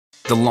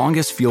The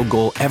longest field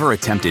goal ever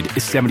attempted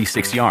is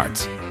 76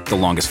 yards. The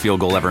longest field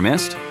goal ever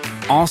missed?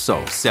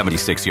 Also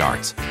 76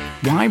 yards.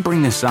 Why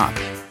bring this up?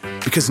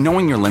 Because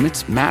knowing your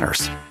limits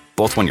matters,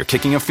 both when you're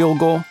kicking a field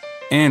goal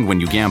and when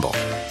you gamble.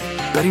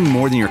 Betting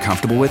more than you're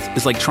comfortable with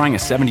is like trying a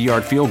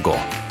 70-yard field goal.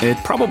 It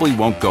probably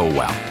won't go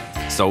well.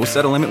 So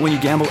set a limit when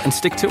you gamble and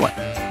stick to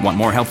it. Want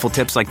more helpful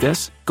tips like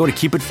this? Go to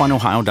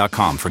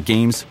keepitfunohio.com for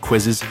games,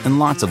 quizzes, and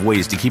lots of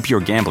ways to keep your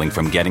gambling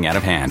from getting out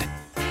of hand.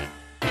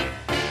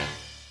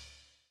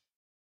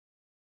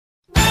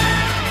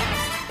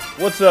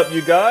 What's up,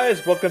 you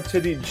guys? Welcome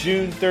to the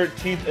June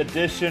 13th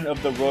edition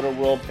of the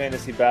Roto-World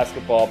Fantasy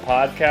Basketball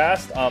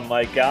Podcast. I'm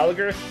Mike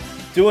Gallagher,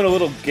 doing a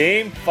little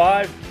Game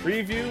 5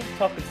 preview,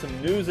 talking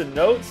some news and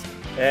notes,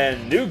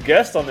 and new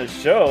guest on this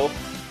show,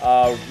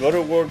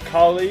 Roto-World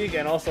colleague,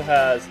 and also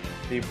has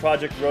the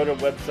Project Roto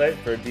website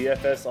for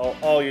DFS.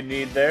 All you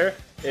need there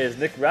is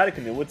Nick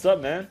Radicanu. What's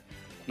up, man?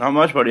 Not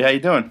much, buddy. How you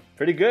doing?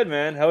 Pretty good,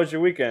 man. How was your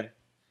weekend?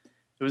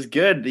 It was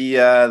good.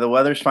 The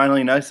weather's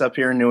finally nice up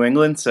here in New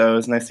England, so it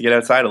was nice to get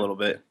outside a little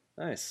bit.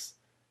 Nice.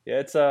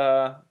 Yeah, it's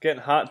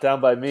getting hot down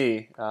by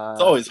me. It's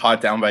always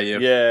hot down by you.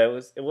 Yeah,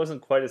 it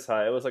wasn't quite as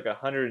high. It was like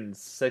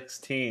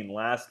 116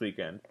 last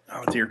weekend.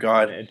 Oh dear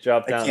God, it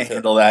dropped down. I can't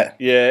handle that.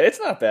 Yeah,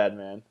 it's not bad,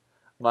 man.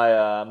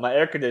 My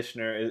air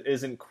conditioner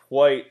isn't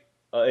quite.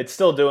 It's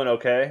still doing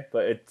okay,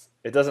 but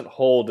it doesn't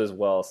hold as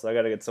well. So I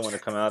got to get someone to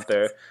come out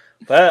there.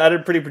 But I had a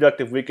pretty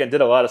productive weekend.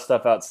 Did a lot of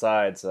stuff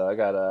outside, so I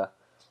got a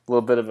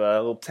little bit of a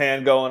little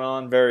tan going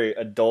on. Very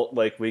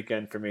adult-like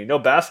weekend for me. No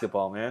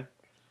basketball, man.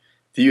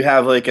 Do you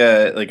have like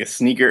a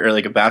sneaker or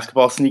like a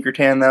basketball sneaker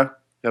tan though?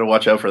 Got to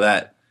watch out for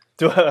that.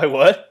 Do I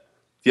what?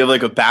 Do you have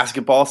like a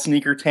basketball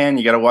sneaker tan?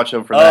 You got to watch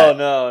out for that.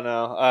 Oh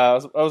no. I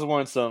was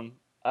wearing some.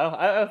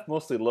 I have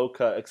mostly low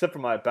cut, except for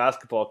my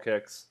basketball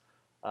kicks.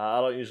 I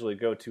don't usually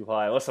go too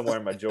high unless I'm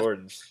wearing my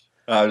Jordans.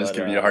 I'm just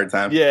giving you a hard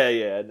time.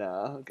 Yeah.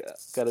 No,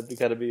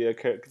 gotta be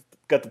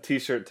got the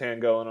t-shirt tan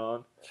going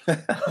on.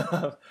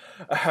 All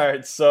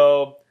right,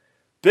 so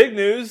big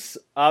news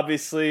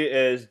obviously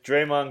is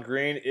Draymond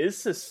Green is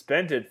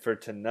suspended for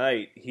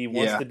tonight. He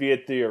wants to be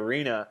at the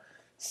arena,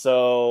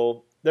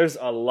 so there's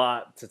a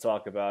lot to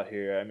talk about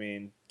here. I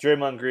mean,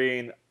 Draymond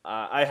Green,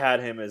 I had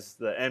him as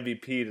the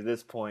MVP to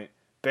this point,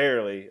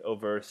 barely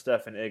over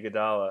Stephen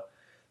Iguodala.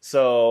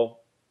 So,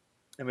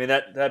 I mean,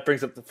 that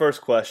brings up the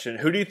first question.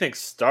 Who do you think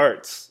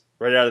starts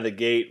right out of the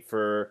gate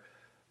for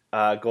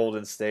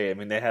Golden State? I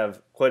mean, they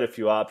have quite a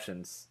few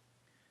options.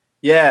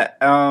 Yeah,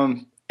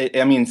 I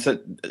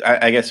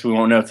guess we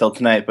won't know till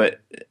tonight,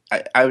 but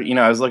I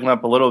was looking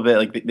up a little bit.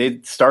 Like they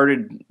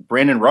started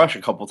Brandon Rush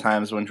a couple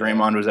times when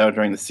Draymond was out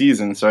during the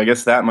season, so I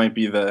guess that might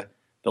be the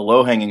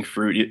low hanging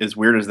fruit. As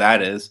weird as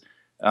that is,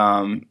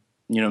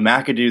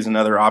 McAdoo's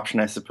another option,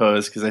 I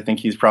suppose, because I think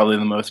he's probably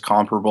the most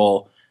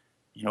comparable,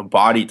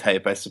 body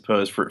type, I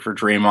suppose, for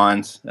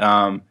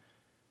Draymond.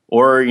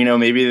 Or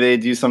maybe they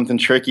do something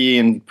tricky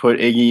and put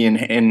Iggy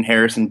and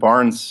Harrison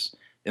Barnes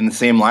in the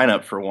same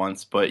lineup for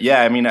once. But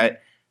yeah, I mean, I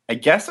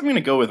guess I'm going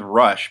to go with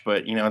Rush,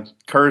 but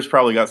Kerr's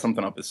probably got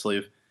something up his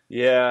sleeve.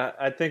 Yeah,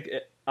 I think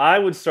I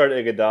would start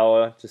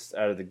Iguodala just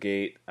out of the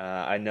gate.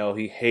 I know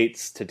he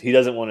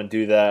doesn't want to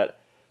do that,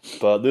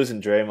 but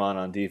losing Draymond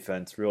on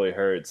defense really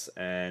hurts,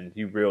 and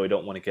you really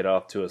don't want to get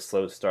off to a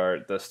slow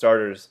start. The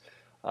starters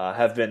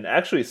have been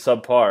actually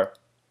subpar.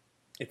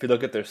 If you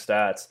look at their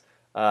stats,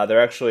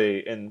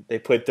 they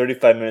played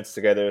 35 minutes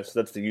together, so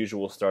that's the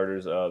usual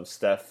starters of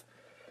Steph,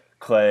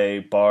 Clay,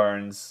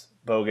 Barnes,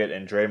 Bogut,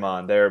 and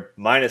Draymond. They're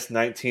minus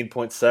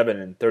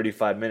 19.7 in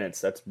 35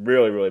 minutes. That's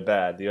really, really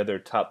bad. The other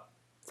top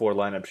 4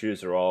 lineup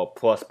shooters are all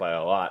plus by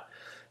a lot.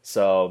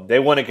 So they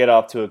want to get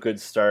off to a good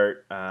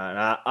start. And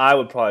I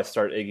would probably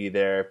start Iggy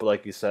there. But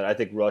like you said, I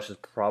think Rush is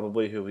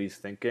probably who he's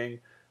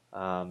thinking.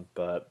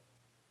 But,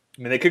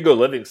 I mean, they could go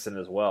Livingston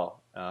as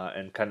well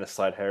and kind of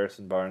slide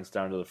Harrison Barnes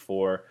down to the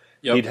 4.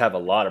 Yep. He'd have a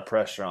lot of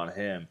pressure on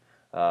him.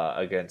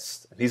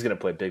 He's going to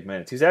play big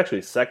minutes. He's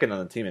actually second on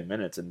the team in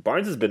minutes, and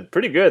Barnes has been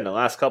pretty good in the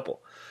last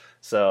couple.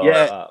 So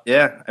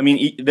yeah. I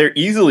mean, they're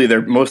easily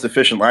their most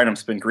efficient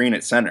lineup's been Green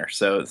at center,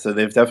 so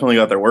they've definitely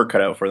got their work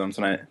cut out for them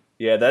tonight.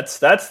 Yeah, that's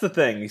the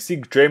thing. You see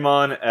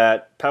Draymond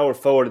at power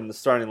forward in the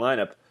starting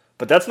lineup,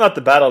 but that's not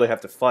the battle they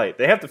have to fight.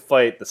 They have to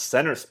fight the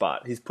center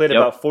spot. He's played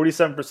about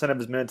 47% of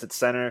his minutes at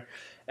center.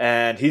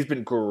 And he's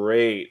been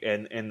great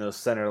in those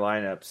center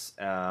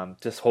lineups.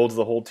 Just holds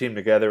the whole team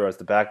together as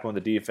the backbone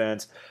of the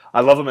defense.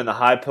 I love him in the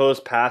high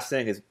post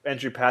passing. His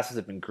entry passes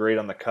have been great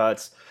on the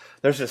cuts.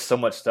 There's just so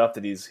much stuff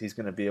that he's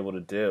going to be able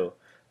to do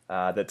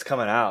that's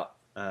coming out.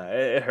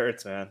 It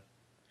hurts, man.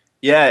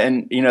 Yeah,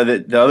 and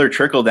the other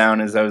trickle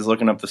down is I was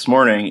looking up this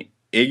morning.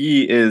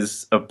 Iggy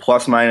is a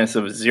plus minus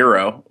of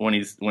 0 when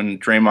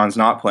Draymond's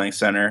not playing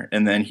center,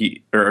 and then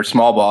or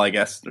small ball, I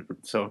guess.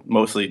 So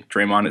mostly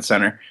Draymond at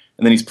center.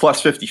 And then he's plus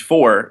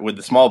 54 with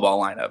the small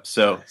ball lineup.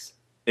 So nice.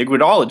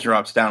 Iguodala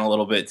drops down a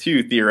little bit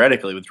too,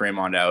 theoretically, with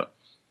Draymond out.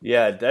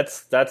 Yeah,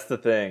 that's the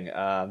thing.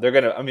 They're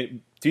gonna. I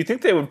mean, do you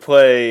think they would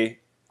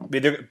play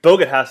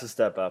Bogut has to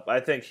step up. I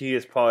think he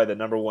is probably the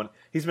number one.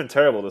 He's been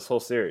terrible this whole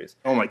series.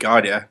 Oh my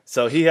God, yeah.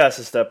 So he has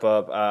to step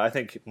up. I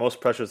think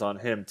most pressure's on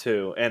him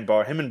too, and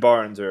him and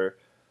Barnes are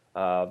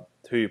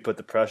who you put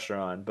the pressure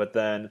on. But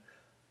then,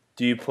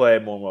 do you play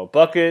more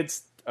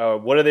buckets?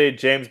 What are they,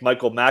 James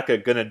Michael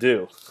Macca, gonna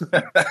do?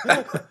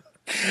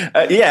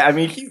 Yeah, I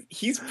mean,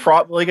 he's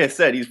probably, like I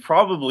said, he's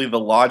probably the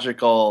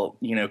logical,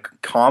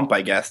 comp,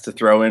 I guess, to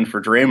throw in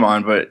for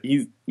Draymond. But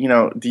he's,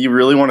 do you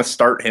really want to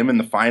start him in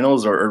the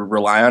finals or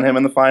rely on him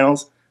in the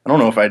finals? I don't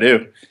know if I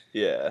do.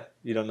 Yeah,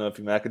 you don't know if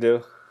you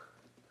McAdoo?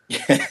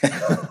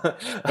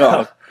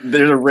 Oh,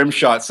 there's a rim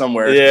shot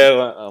somewhere. Yeah,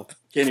 well,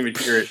 can't even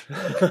hear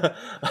it.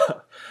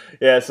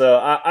 Yeah, so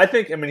I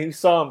think, he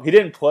saw him. He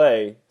didn't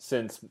play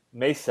since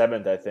May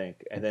 7th, I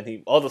think. And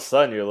then all of a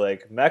sudden, you're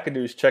like,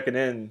 McAdoo's checking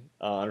in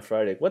on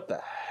Friday. What the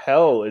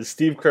hell is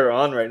Steve Kerr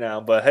on right now?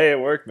 But hey, it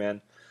worked,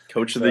 man.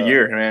 Coach of the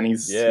year, man.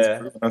 He's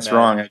proven us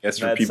wrong, I guess,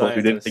 for people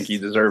who didn't think he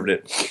deserved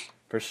it.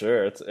 For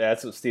sure.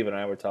 That's what Steve and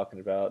I were talking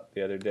about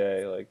the other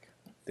day. Like,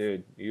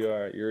 dude,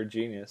 you're a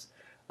genius.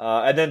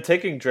 And then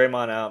taking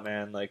Draymond out,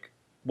 man, like,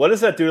 what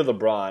does that do to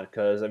LeBron?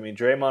 Because,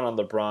 Draymond on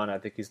LeBron, I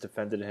think he's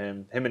defended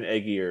him. Him and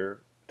Iggy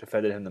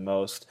defended him the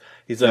most.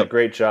 He's done a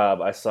great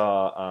job. I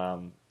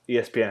saw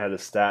ESPN had a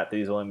stat that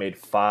he's only made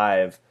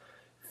 5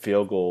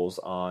 field goals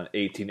on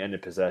 18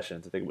 ended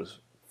possessions. I think it was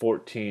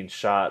 14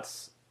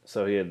 shots.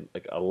 So he had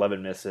like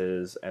 11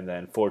 misses and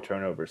then 4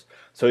 turnovers.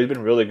 So he's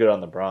been really good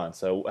on LeBron.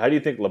 So how do you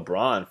think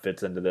LeBron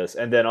fits into this?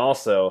 And then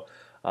also,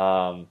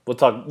 we'll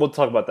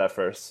talk about that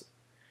first.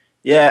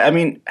 Yeah,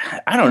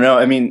 I don't know.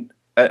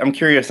 I'm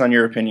curious on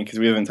your opinion because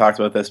we haven't talked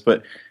about this,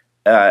 but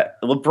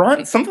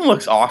LeBron, something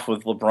looks off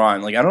with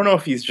LeBron. Like, I don't know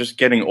if he's just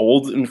getting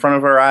old in front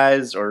of our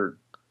eyes or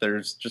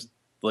there's just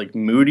like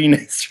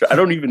moodiness. I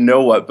don't even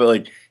know what, but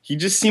like he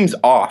just seems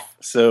off.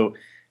 So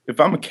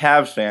if I'm a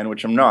Cavs fan,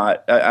 which I'm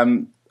not,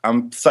 I'm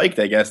psyched,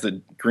 I guess,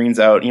 that Green's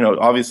out,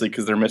 obviously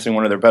because they're missing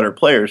one of their better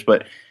players,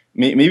 but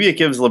maybe it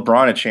gives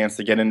LeBron a chance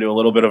to get into a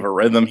little bit of a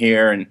rhythm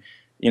here. And,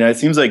 it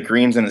seems like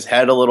Green's in his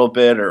head a little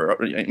bit, or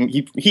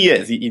he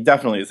is. He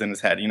definitely is in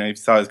his head. You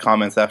saw his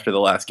comments after the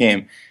last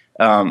game.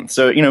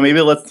 So, maybe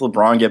it lets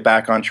LeBron get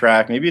back on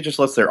track. Maybe it just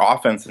lets their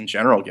offense in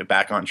general get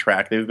back on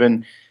track. They've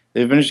been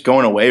just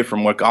going away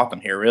from what got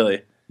them here,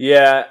 really.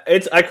 Yeah,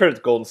 I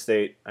credit Golden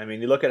State.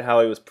 You look at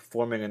how he was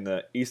performing in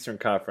the Eastern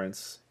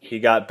Conference. He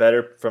got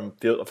better from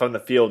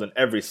the field in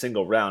every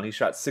single round. He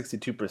shot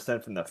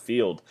 62% from the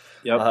field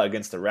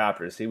against the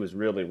Raptors. He was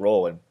really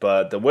rolling.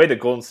 But the way the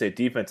Golden State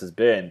defense has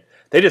been,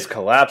 they just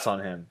collapse on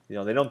him.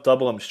 They don't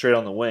double him straight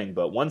on the wing.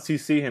 But once you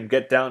see him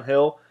get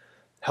downhill,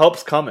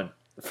 help's coming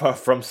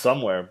from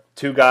somewhere.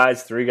 2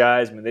 guys, 3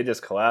 guys. They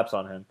just collapse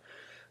on him.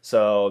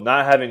 So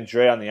not having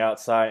Dre on the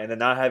outside and then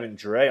not having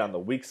Dre on the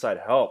weak side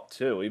help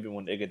too, even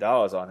when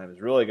Iguodala's on him, is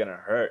really going to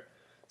hurt.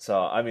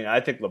 So, I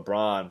think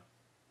LeBron,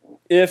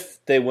 if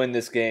they win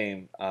this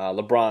game,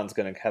 LeBron's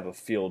going to have a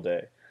field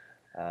day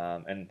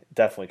and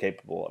definitely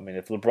capable.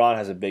 If LeBron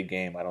has a big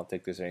game, I don't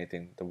think there's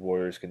anything the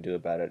Warriors can do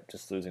about it,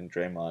 just losing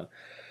Draymond.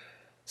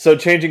 So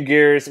changing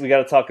gears, we got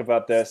to talk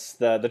about this,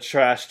 the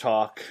trash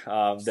talk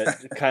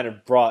that kind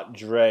of brought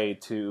Dre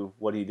to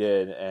what he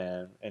did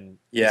and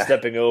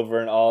stepping over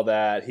and all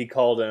that.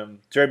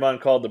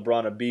 Draymond called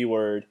LeBron a B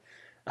word.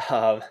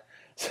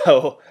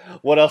 So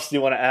what else do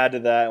you want to add to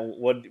that?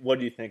 What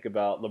do you think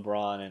about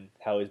LeBron and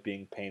how he's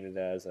being painted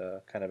as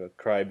a kind of a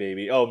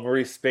crybaby? Oh,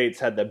 Maurice Spates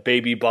had the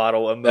baby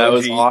bottle emoji. That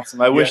was awesome.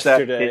 I wish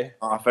that had taken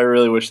off. I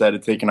really wish that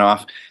had taken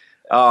off.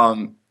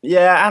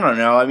 Yeah, I don't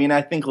know.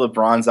 I think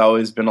LeBron's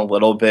always been a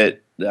little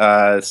bit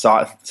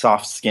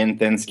soft-skinned,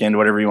 thin-skinned,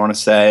 whatever you want to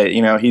say.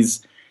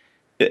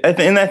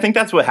 And I think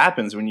that's what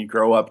happens when you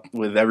grow up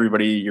with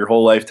everybody your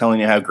whole life telling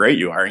you how great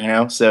you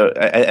are. So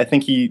I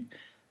think he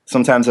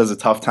sometimes has a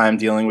tough time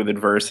dealing with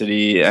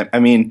adversity.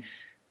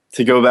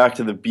 To go back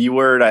to the B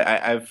word,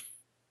 I've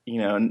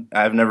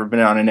never been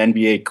on an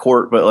NBA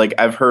court, but like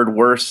I've heard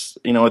worse,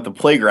 at the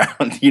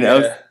playground.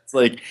 Yeah. It's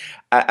like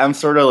I'm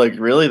sort of like,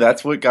 really,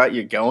 that's what got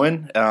you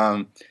going.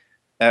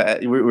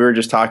 We were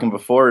just talking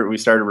before we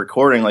started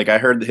recording. Like I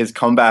heard his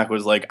comeback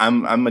was like,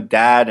 I'm a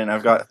dad and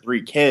I've got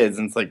 3 kids,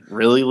 and it's like,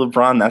 really,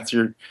 LeBron, that's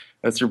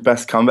your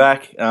best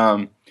comeback.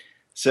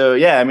 So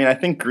yeah, I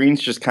think Green's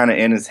just kind of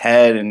in his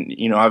head,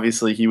 and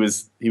obviously he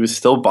was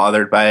still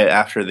bothered by it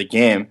after the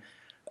game.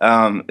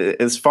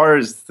 As far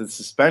as the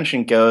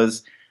suspension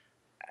goes,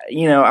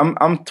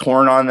 I'm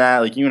torn on that.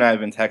 Like you and I have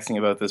been texting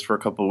about this for a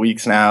couple of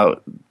weeks now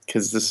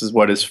because this is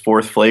what his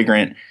 4th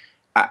flagrant.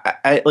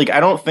 I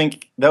don't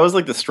think that was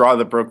like the straw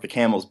that broke the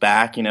camel's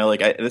back.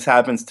 This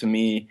happens to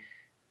me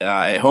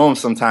at home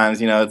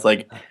sometimes. It's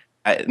like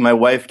my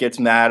wife gets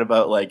mad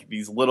about like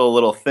these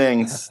little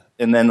things,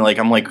 and then like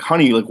I'm like,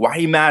 honey, like why are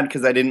you mad?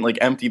 Because I didn't like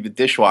empty the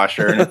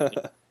dishwasher. And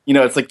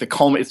it's like the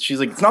culmination. She's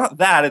like, it's not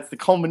that, it's the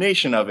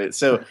culmination of it.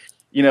 So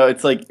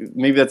it's like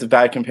maybe that's a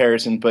bad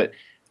comparison, but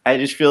I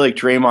just feel like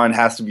Draymond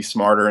has to be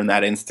smarter in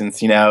that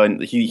instance,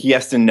 and he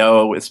has to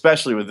know,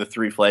 especially with the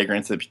 3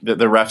 flagrants, that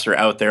the refs are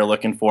out there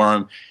looking for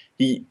him.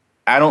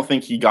 I don't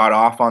think he got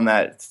off on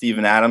that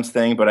Steven Adams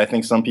thing, but I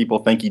think some people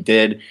think he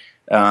did.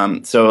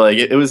 So like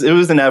it was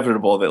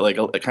inevitable that like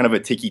a kind of a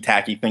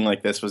ticky-tacky thing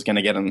like this was going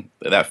to get him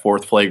that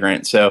fourth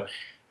flagrant. So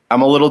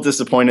I'm a little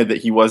disappointed that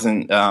he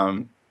wasn't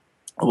a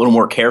little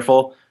more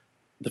careful.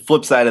 The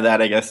flip side of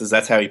that, I guess, is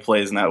that's how he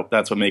plays, and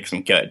that's what makes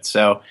him good.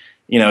 So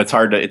it's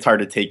hard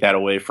to take that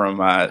away from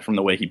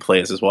the way he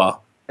plays as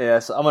well. Yeah,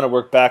 so I'm going to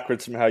work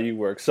backwards from how you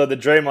work. So the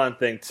Draymond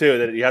thing, too,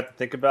 that you have to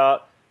think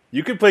about,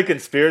 you could play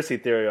conspiracy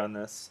theory on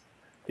this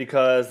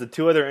because the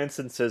two other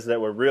instances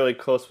that were really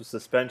close with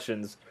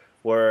suspensions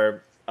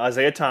were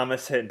Isaiah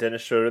Thomas hitting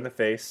Dennis Schroeder in the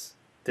face,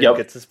 didn't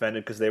get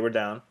suspended because they were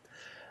down.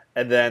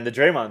 And then the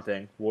Draymond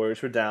thing,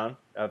 Warriors were down.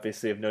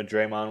 Obviously, if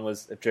Draymond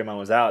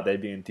was out,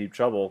 they'd be in deep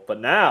trouble. But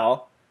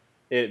now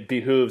it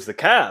behooves the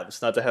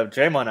Cavs not to have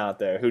Draymond out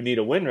there, who need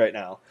a win right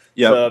now.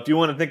 Yep. So if you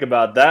want to think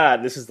about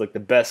that, this is like the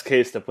best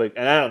case to play.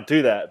 And I don't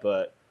do that,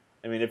 but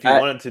I mean, if you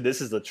wanted to,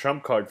 this is the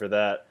trump card for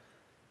that.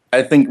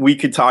 I think we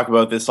could talk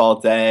about this all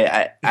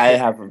day. I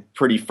have a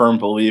pretty firm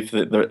belief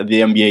that the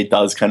NBA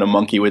does kind of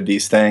monkey with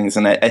these things.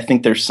 And I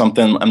think there's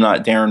something, I'm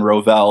not Darren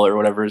Rovell or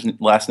whatever his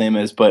last name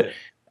is, but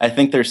I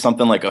think there's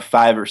something like a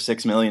 $5 or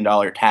 $6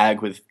 million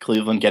tag with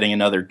Cleveland getting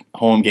another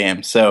home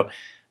game. So,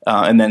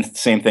 and then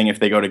same thing if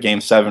they go to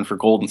Game 7 for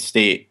Golden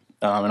State.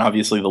 And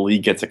obviously the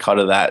league gets a cut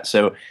of that.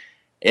 So,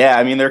 yeah,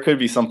 I mean, there could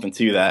be something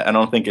to that. I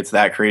don't think it's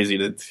that crazy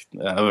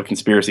of a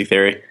conspiracy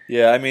theory.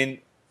 Yeah, I mean,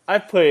 I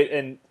played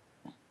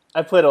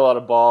a lot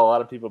of ball. A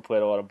lot of people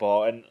played a lot of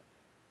ball. And,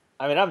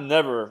 I mean,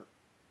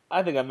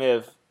 I think I may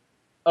have,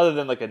 other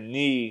than like a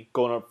knee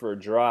going up for a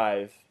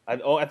drive,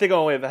 I think I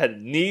only have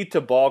had knee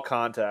to ball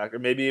contact, or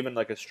maybe even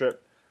like a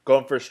strip,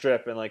 going for a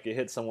strip and like it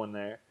hit someone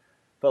there.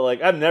 But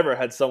like I've never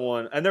had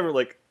someone,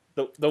 like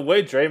the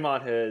way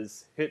Draymond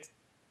has hit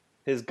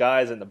his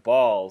guys in the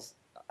balls.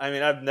 I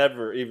mean, I've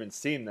never even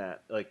seen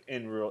that like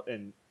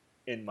in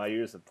my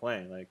years of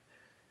playing. Like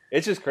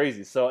it's just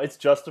crazy. So it's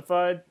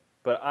justified,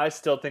 but I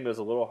still think it was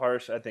a little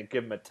harsh. I think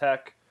give him a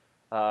tech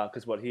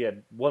because he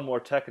had one more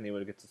tech and he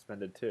would get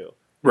suspended too.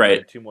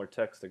 Right. 2 more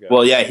techs to go.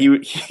 Well, yeah,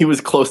 he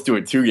was close to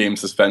a 2-game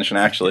suspension,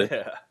 actually.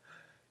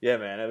 Yeah,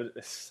 man,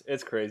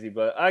 it's crazy,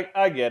 but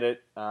I get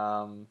it.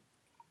 It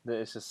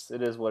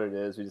is what it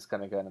is. We just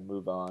kind of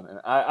move on, and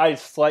I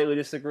slightly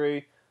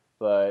disagree,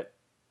 but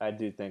I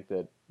do think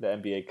that the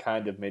NBA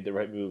kind of made the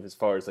right move as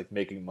far as like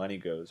making money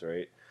goes,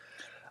 right?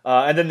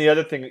 And then the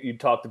other thing that you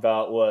talked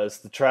about was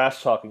the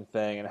trash talking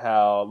thing and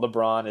how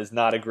LeBron is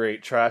not a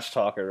great trash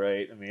talker,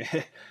 right? I mean,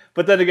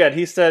 but then again,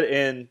 he said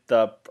in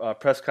the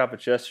press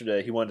conference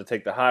yesterday he wanted to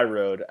take the high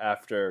road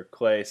after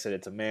Klay said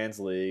it's a man's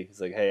league. He's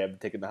like, hey, I've been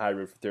taking the high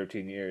road for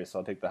 13 years, so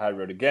I'll take the high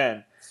road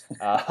again.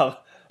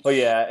 But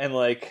yeah, and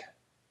like,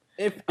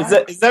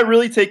 is that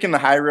really taking the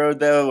high road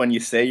though? When you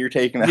say you're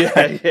taking the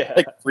high road,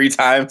 like 3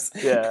 times,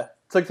 yeah.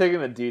 It's like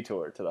taking a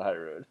detour to the high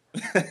road.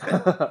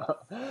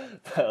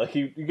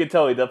 You could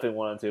tell he definitely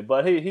wanted to,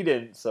 but he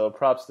didn't. So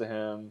props to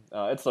him.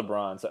 It's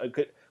LeBron. So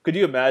could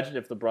you imagine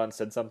if LeBron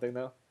said something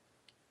though?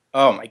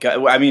 Oh my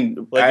God! I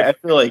mean, I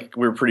feel like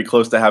we're pretty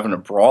close to having a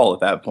brawl at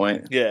that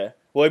point. Yeah.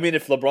 Well, I mean,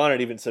 if LeBron had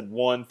even said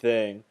one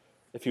thing,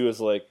 if he was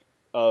like,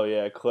 "Oh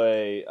yeah,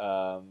 Klay,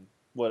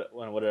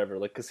 whatever,"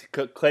 like because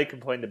Klay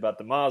complained about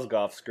the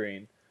Mozgov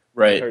screen,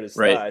 right? Hurt his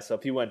thigh. So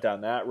if he went down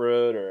that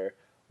road or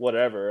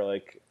whatever,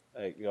 like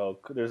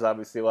there's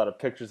obviously a lot of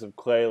pictures of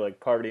Klay like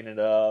partying it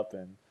up,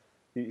 and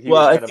he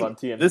was kind of on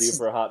TMZ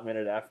for a hot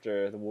minute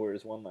after the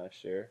Warriors won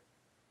last year.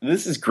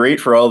 This is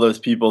great for all those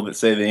people that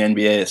say the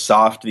NBA is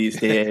soft these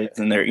days,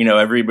 and they're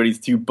everybody's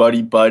too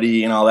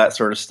buddy and all that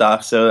sort of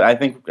stuff. So I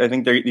think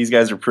these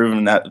guys are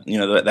proving that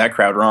that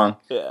crowd wrong.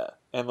 Yeah,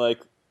 and like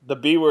the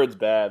B word's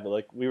bad, but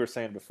like we were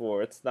saying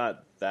before, it's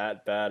not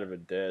that bad of a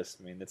diss.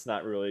 I mean, it's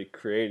not really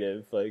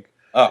creative. Like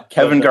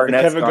Kevin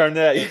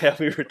Garnett. Yeah,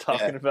 we were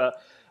talking about.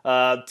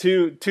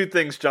 Two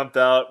things jumped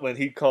out when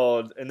he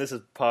called, and this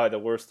is probably the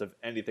worst of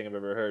anything I've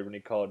ever heard, when he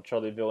called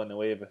Charlie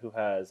Villanueva, who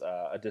has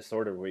a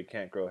disorder where he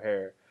can't grow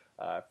hair.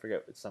 I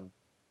forget, it's some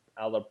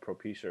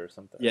alopecia or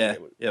something. Yeah,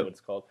 what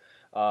it's called.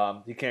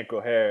 He can't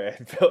grow hair,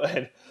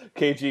 and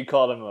KG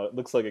called him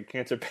looks like a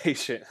cancer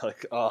patient.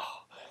 Like, oh,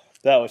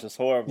 that was just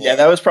horrible. Yeah,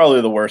 that was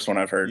probably the worst one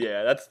I've heard.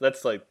 Yeah,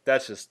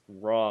 that's just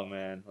wrong,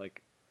 man.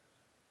 Like,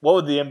 what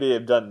would the NBA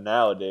have done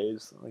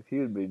nowadays? Like, he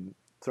would be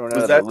thrown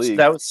out of the league.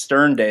 That was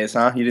Stern days,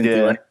 huh? He didn't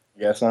do it, I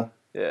guess, huh?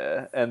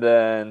 Yeah, and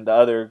then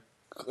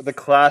the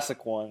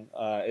classic one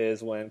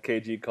is when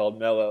KG called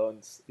Melo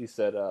and he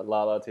said,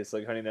 "Lala tastes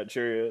like Honey Nut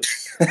Cheerios."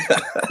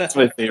 That's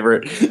my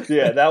favorite.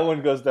 Yeah, that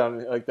one goes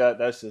down like that.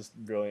 That's just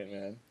brilliant,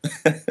 man.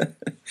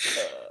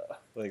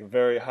 Like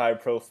very high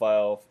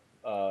profile.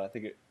 I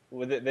think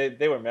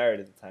they were married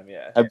at the time.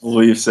 Yeah, I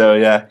believe so.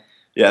 Yeah.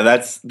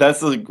 That's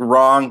like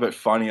wrong but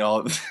funny all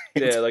at the same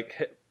time. Yeah,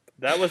 like.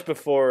 That was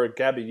before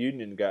Gabby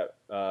Union got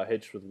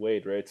hitched with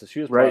Wade, right? So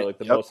she was probably like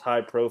the most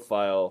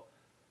high-profile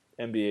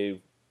NBA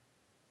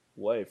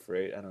wife,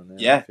 right? I don't know.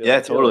 Yeah,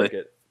 totally.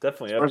 Like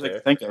definitely up there.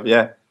 Think of,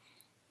 yeah.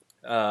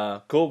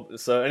 Cool.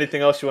 So,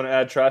 anything else you want to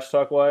add, trash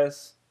talk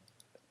wise?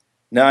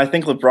 No, I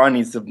think LeBron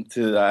needs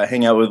to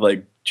hang out with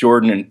like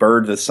Jordan and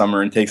Bird this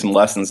summer and take some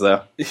lessons,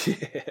 though.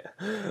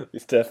 Yeah,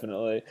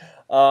 definitely.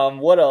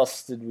 What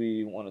else did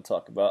we want to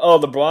talk about? Oh,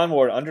 LeBron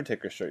wore an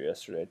Undertaker shirt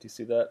yesterday. Do you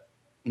see that?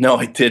 No,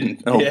 I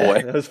didn't. Oh, yeah,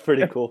 boy. That was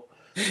pretty cool.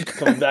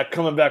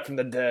 coming back from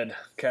the dead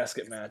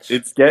casket match.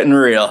 It's getting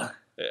real.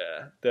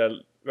 Yeah.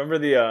 Remember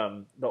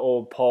the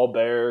old Paul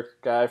Bear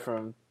guy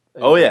from?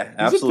 Oh yeah,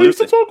 absolutely. He used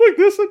to talk like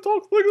this and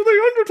talk like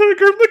the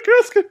Undertaker in the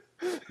casket.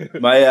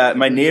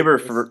 My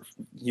neighbor,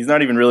 he's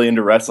not even really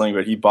into wrestling,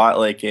 but he bought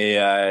like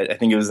I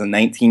think it was a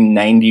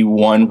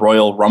 1991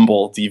 Royal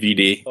Rumble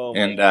DVD,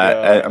 and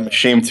I'm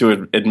ashamed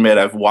to admit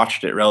I've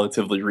watched it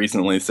relatively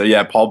recently. So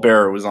yeah, Paul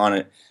Bearer was on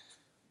it.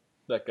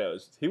 That guy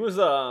was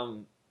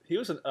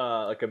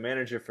like a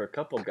manager for a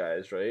couple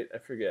guys, right? I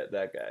forget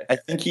that guy. I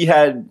think he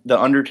had the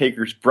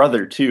Undertaker's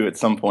brother too at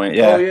some point.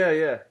 Yeah.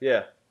 Oh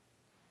yeah.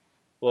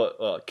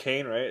 Well,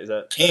 Kane, right? Is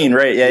that Kane?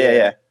 Right?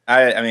 Yeah.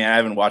 I mean, I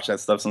haven't watched that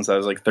stuff since I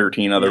was like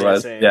 13.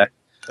 Otherwise, yeah.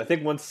 I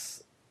think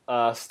once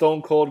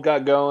Stone Cold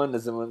got going,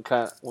 is when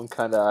kind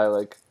of I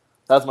like.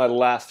 That was my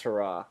last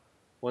hurrah.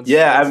 Once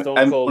Stone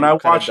Cold when I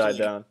watched died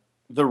down.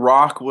 The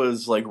Rock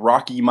was like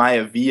Rocky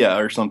Maivia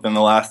or something.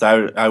 The last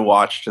I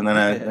watched, and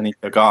then he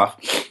took off.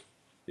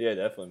 Yeah,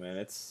 definitely, man.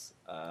 It's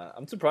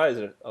I'm surprised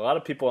that a lot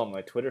of people on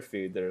my Twitter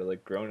feed that are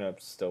like grown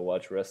ups still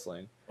watch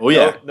wrestling. Oh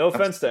yeah, no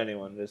offense to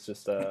anyone. It's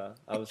just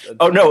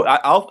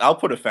I'll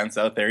put a fence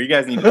out there. You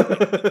guys need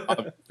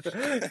to.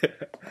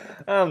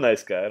 I'm a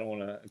nice guy. I don't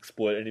want to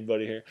exploit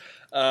anybody here.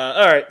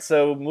 All right,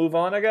 so move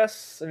on. I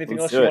guess anything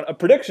else you want?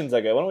 Predictions.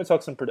 I guess. Why don't we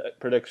talk some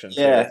predictions?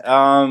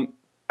 Yeah.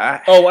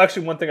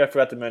 Actually, one thing I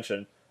forgot to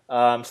mention.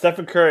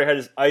 Stephen Curry had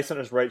his ice on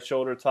his right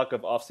shoulder, talk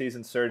of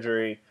off-season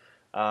surgery.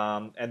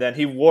 And then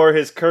he wore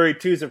his Curry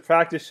 2s at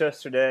practice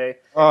yesterday.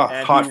 Oh,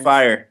 and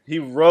fire. He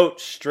wrote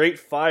straight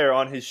fire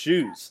on his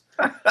shoes.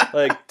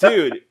 Like,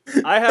 dude,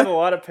 I have a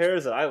lot of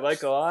pairs that I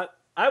like a lot.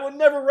 I would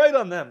never write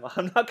on them.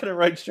 I'm not going to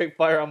write straight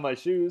fire on my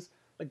shoes.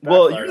 Like,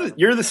 well,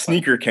 you're the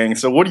sneaker king,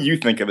 so what do you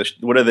think of this?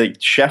 What are they,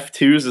 Chef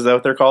 2s? Is that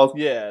what they're called?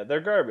 Yeah,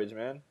 they're garbage,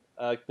 man.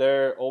 Like,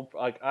 they're old.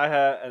 Like, I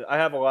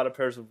have a lot of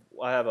pairs of.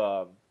 I have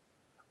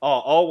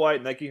all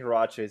white Nike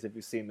Huaraches, if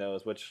you've seen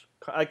those, which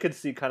I could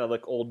see kind of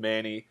like Old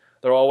Manny.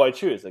 They're all white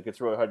shoes. Like, it's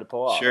really hard to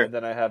pull off. Sure. And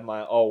then I have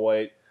my all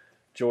white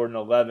Jordan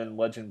 11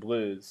 Legend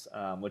Blues,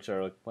 which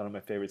are like one of my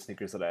favorite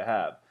sneakers that I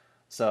have.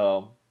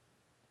 So,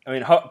 I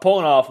mean,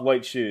 pulling off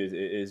white shoes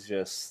is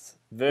just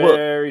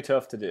very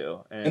tough to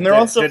do. And they're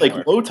also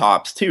like low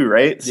tops too,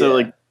 right? So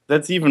like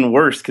that's even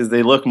worse because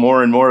they look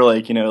more and more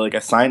like, like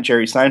a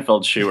Jerry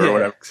Seinfeld shoe or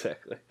whatever.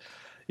 Exactly.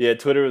 Yeah,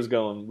 Twitter was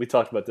going. We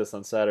talked about this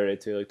on Saturday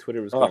too. Like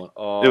Twitter was going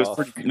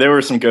off. There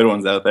were some good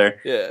ones out there.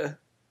 Yeah.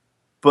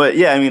 But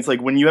yeah, I mean, it's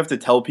like when you have to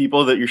tell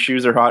people that your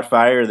shoes are hot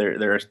fire,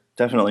 they're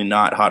definitely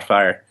not hot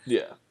fire.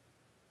 Yeah,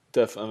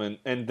 definitely. I mean,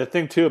 and the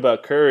thing too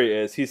about Curry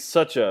is he's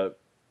such a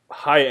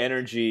high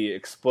energy,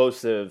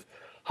 explosive,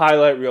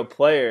 highlight reel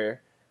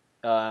player.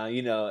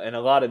 And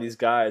a lot of these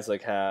guys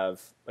like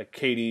have like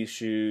KD's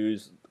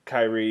shoes,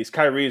 Kyrie's.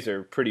 Kyrie's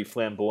are pretty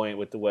flamboyant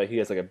with the way he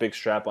has like a big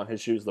strap on his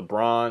shoes.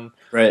 LeBron,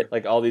 right?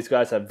 Like all these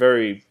guys have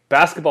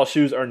basketball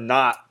shoes are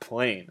not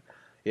plain,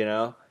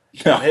 No.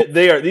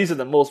 These are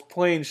the most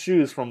plain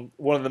shoes from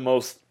one of the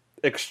most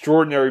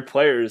extraordinary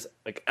players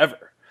like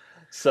ever.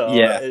 So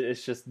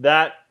it's just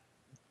that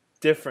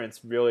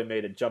difference really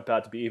made it jump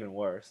out to be even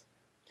worse.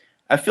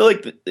 I feel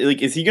like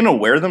is he going to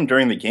wear them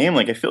during the game?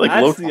 Like I feel like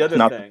low top's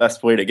not the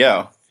best way to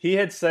go. He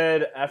had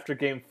said after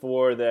Game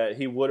 4 that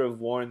he would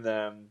have worn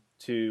them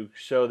to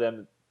show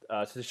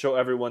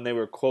everyone they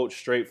were quote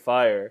straight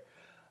fire.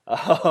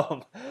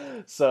 And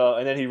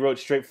then he wrote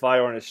straight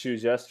fire on his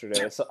shoes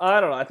yesterday. So I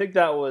don't know. I think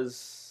that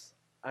was.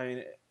 I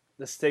mean,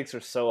 the stakes are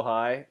so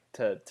high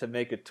to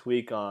make a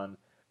tweak on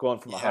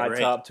going from a high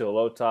top to a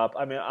low top.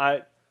 I mean,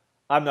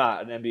 I'm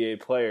not an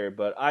NBA player,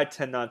 but I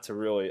tend not to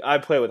really. I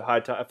play with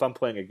high top. If I'm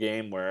playing a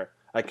game where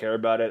I care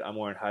about it, I'm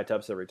wearing high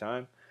tops every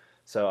time.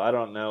 So I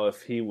don't know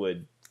if he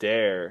would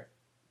dare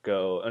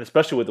go, and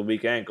especially with the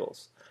weak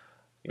ankles.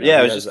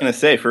 I was just going to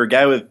say, for a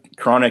guy with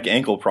chronic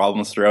ankle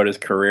problems throughout his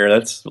career,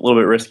 that's a little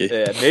bit risky.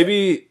 Yeah,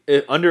 maybe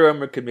Under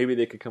Armour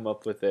they could come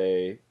up with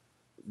a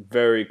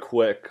very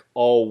quick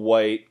all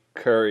white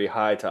Curry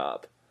high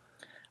top.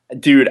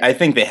 Dude, I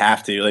think they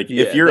have to. Like,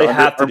 if you're they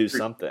have to do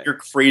something. You're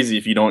crazy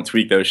if you don't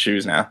tweak those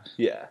shoes now.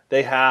 Yeah,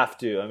 they have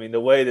to. I mean, the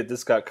way that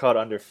this got caught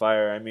under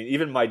fire. I mean,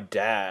 even my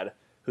dad,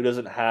 who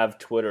doesn't have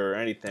Twitter or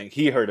anything,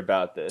 he heard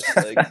about this.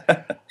 Like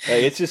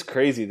it's just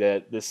crazy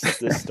that this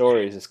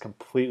story is just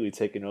completely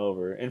taken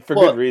over, and for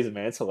good reason,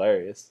 man. It's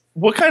hilarious.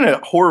 What kind of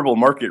horrible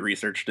market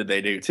research did they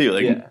do too?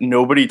 Like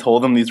nobody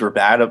told them these were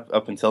bad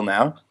up until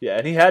now. Yeah,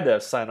 and he had to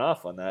sign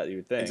off on that. You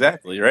would think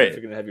exactly right. If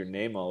you're gonna have your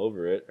name all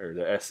over it, or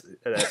the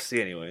SC,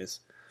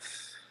 anyways.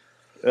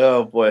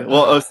 Oh boy.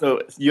 Well,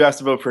 so you asked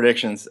about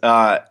predictions.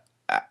 It's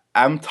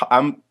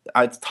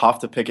tough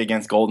to pick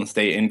against Golden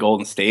State in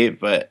Golden State,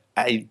 but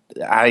I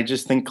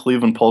just think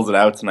Cleveland pulls it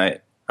out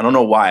tonight. I don't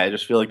know why. I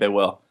just feel like they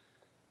will.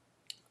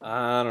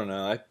 I don't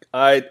know.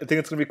 I think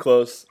it's going to be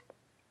close,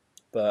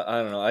 but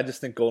I don't know. I just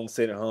think Golden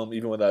State at home,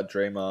 even without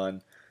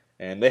Draymond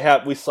And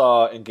we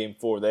saw in Game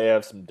 4, they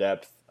have some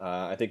depth.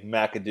 I think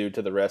McAdoo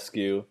to the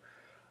rescue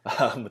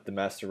with the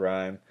Master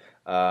Rhyme.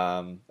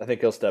 I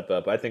think he'll step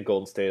up. I think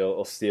Golden State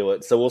will steal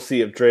it. So we'll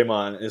see if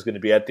Draymond is going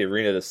to be at the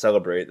arena to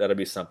celebrate. That'll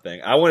be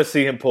something. I want to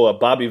see him pull a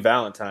Bobby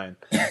Valentine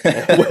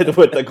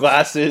with the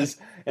glasses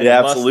and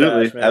the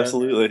mustache, man.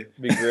 Absolutely.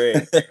 It'd be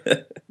great.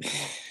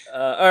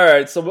 All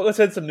right, so let's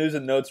hit some news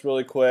and notes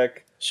really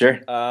quick. Sure.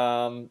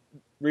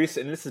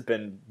 Recent, and this has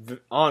been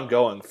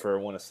ongoing for,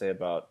 I want to say,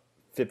 about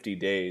 50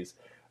 days.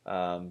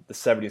 The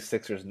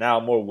 76ers now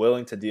more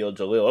willing to deal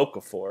Jahlil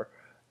Okafor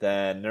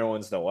than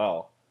Nerlens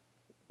Noel.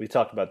 We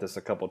talked about this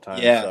a couple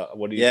times. Yeah.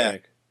 What do you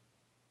think?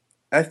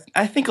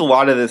 I think a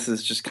lot of this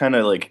is just kind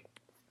of like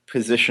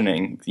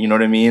positioning. You know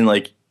what I mean?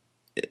 Like,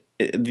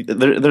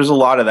 there's a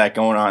lot of that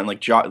going on,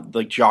 like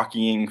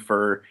jockeying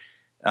for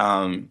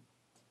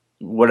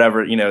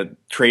whatever,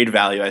 trade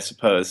value, I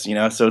suppose.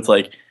 So it's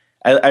like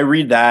I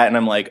read that and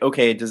I'm like,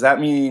 okay, does that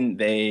mean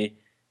they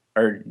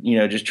are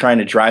just trying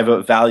to drive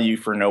up value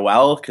for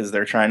Noel because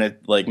they're trying to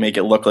like make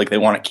it look like they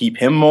want to keep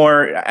him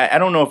more? I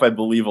don't know if I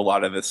believe a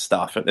lot of this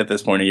stuff at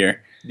this point of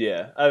year.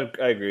 Yeah, I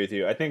agree with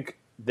you. I think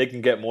they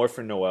can get more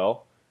for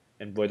Noel,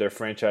 and where their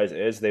franchise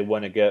is, they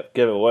want to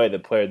give away the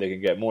player they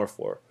can get more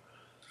for.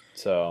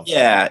 So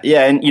yeah,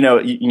 and I'm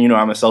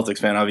a Celtics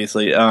fan,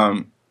 obviously.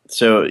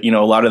 So a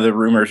lot of the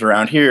rumors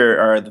around here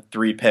are the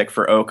 3 pick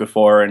for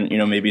Okafor,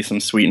 and maybe some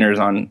sweeteners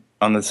on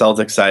the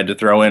Celtics side to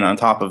throw in on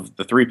top of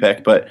the 3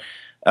 pick, but.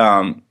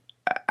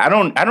 I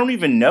don't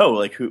even know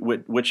like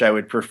which I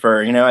would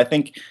prefer. I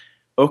think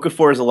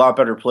Okafor is a lot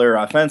better player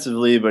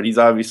offensively, but he's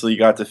obviously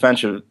got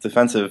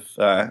defensive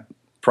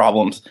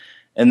problems.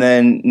 And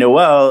then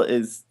Noel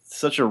is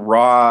such a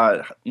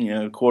raw,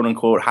 quote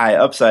unquote high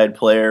upside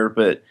player,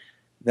 but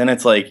then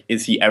it's like,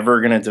 is he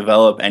ever going to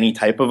develop any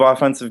type of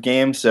offensive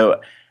game?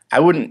 So I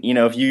wouldn't,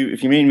 if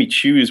you made me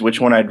choose which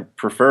one I'd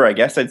prefer, I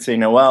guess I'd say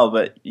Noel,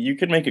 but you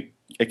could make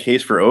a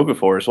case for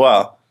Okafor as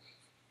well.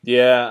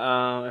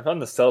 Yeah, if I'm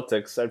the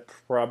Celtics, I'd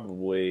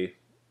probably,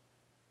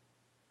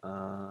 I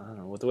don't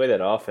know, with the way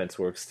that offense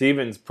works,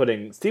 Stevens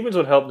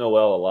would help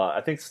Noel a lot.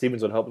 I think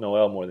Stevens would help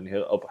Noel more than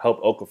he'll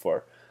help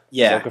Okafor.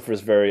 Yeah. Okafor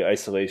is very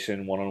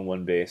isolation,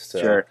 one-on-one based. So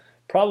sure.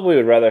 Probably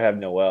would rather have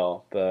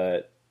Noel,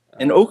 but...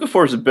 And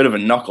Okafor is a bit of a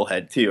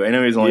knucklehead, too. I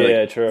know he's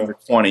only true.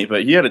 20,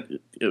 but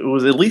it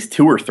was at least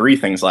 2 or 3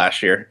 things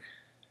last year.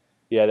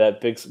 Yeah,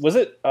 that big. Was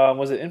it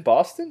in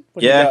Boston?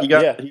 He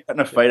got in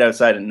a fight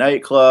outside a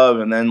nightclub,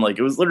 and then it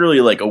was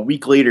literally like a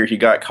week later he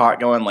got caught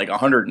going like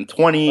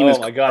 120. Oh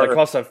my god!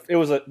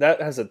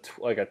 That has a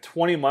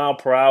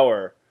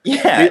 20-mile-per-hour.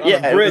 Yeah, on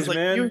the bridge, like,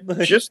 man. You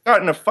just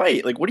got in a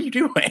fight. Like, what are you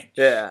doing?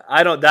 Yeah,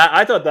 I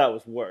thought that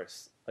was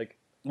worse. Like,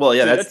 well,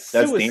 yeah, dude, that's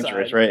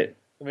dangerous, right?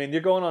 I mean,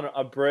 you're going on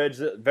a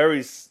bridge,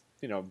 very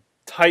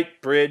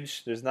tight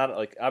bridge. There's not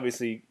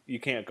obviously you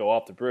can't go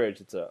off the bridge.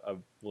 It's a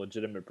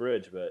legitimate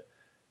bridge, but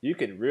you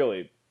can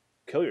really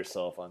kill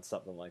yourself on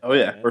something like that. Oh,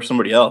 yeah, man. or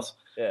somebody else.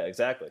 Yeah,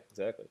 exactly.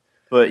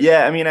 But,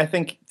 yeah, I mean, I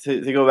think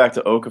to go back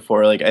to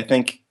Okafor, I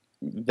think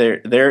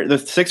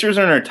the Sixers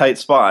are in a tight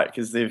spot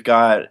because they've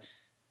got,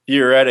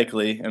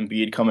 theoretically,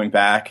 Embiid coming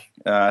back,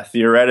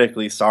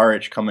 theoretically,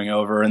 Saric coming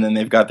over, and then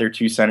they've got their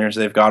 2 centers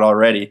they've got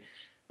already.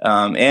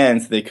 And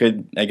they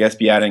could, I guess,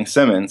 be adding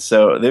Simmons.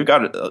 So they've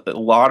got a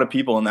lot of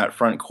people in that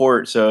front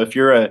court. So if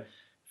you're a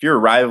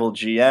rival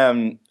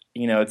GM,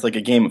 it's like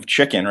a game of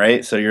chicken,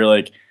 right? So you're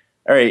like,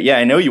 all right, yeah,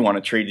 I know you want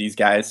to trade these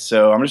guys,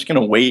 so I'm just going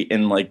to wait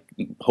and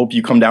hope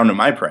you come down to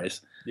my price.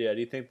 Yeah,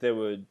 do you think they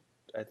would?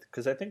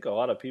 Because I think a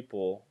lot of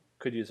people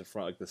could use a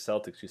front, like the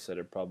Celtics. You said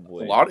it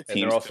probably. A lot of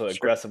teams, and they're also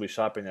aggressively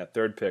shopping that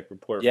 3rd pick.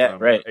 Report from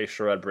A.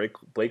 Sherrod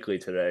Blakely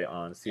today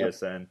on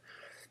CSN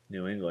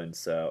New England.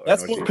 So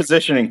that's more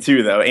positioning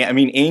too, though. I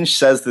mean, Ainge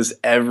says this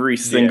every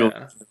single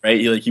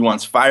right. He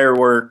wants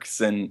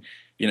fireworks and.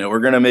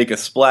 We're going to make a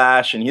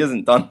splash, and he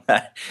hasn't done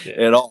that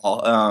at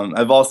all.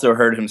 I've also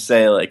heard him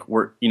say,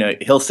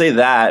 he'll say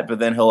that, but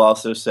then he'll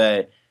also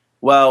say,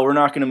 well, we're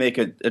not going to make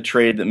a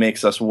trade that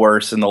makes us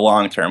worse in the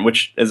long term,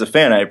 which as a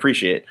fan, I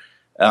appreciate.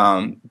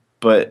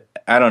 But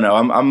I don't know.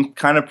 I'm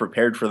kind of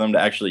prepared for them to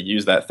actually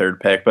use that 3rd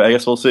pick, but I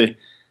guess we'll see.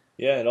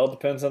 Yeah, it all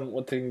depends on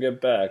what they can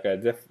get back.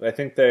 I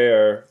think they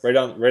are right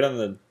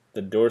on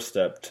the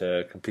doorstep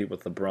to compete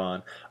with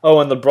LeBron.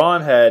 Oh, and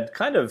LeBron had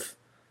kind of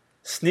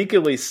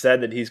sneakily said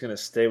that he's going to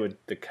stay with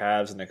the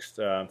Cavs next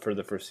for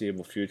the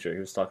foreseeable future. He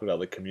was talking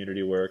about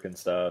community work and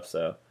stuff.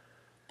 So,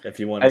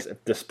 if you want,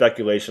 the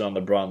speculation on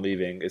LeBron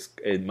leaving is,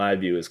 in my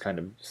view, is kind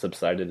of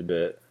subsided a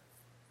bit.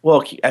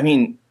 Well, I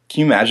mean, can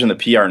you imagine the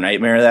PR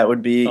nightmare that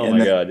would be? Oh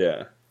my god,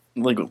 yeah.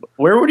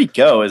 Where would he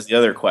go? Is the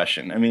other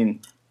question. I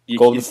mean,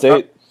 Golden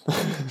State.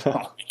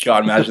 Oh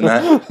God, imagine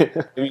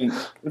that. I mean,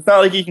 it's not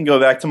like he can go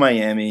back to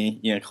Miami.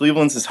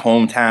 Cleveland's his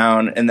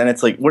hometown, and then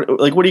it's what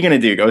are you going to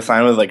do? Go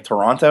sign with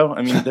Toronto?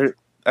 I mean,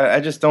 I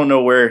just don't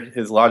know where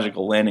his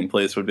logical landing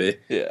place would be.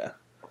 Yeah,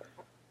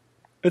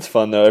 it's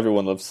fun though.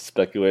 Everyone loves to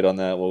speculate on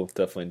that. We'll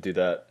definitely do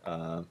that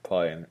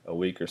probably in a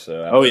week or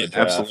so. Oh yeah,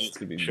 absolutely. It's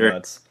gonna be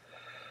nuts.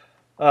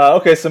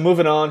 Okay, so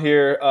moving on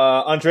here,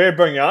 Andrea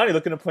Bargnani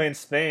looking to play in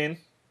Spain.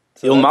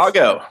 So Il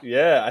Mago.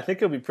 Yeah, I think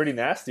he'll be pretty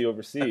nasty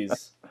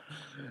overseas.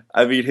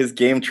 I mean, his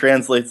game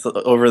translates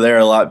over there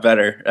a lot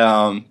better.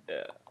 Yeah.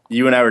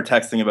 You and I were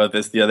texting about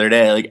this the other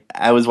day. Like,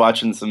 I was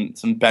watching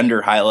some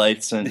Bender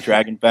highlights and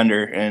Dragon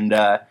Bender,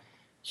 and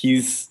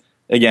he's,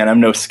 again,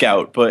 I'm no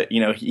scout, but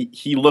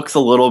he looks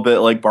a little bit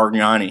like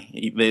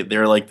Bargnani.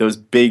 They're like those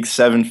big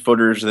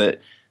 7-footers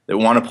that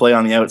want to play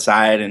on the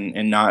outside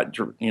and not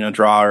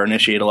draw or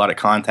initiate a lot of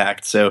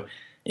contact. So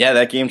yeah,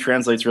 that game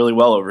translates really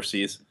well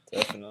overseas.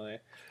 Definitely.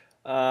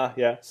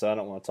 Yeah, so I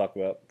don't want to talk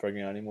about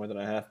Bargnani more than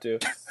I have to.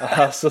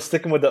 So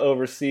sticking with the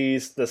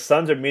overseas, the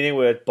Suns are meeting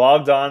with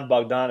Bogdan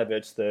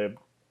Bogdanovic,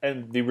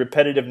 the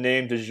repetitive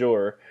name du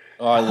jour.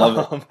 Oh, I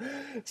love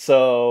it.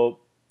 So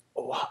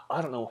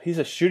I don't know. He's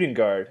a shooting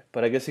guard,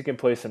 but I guess he can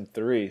play some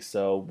three.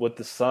 So with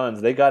the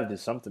Suns, they got to do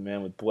something,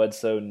 man. With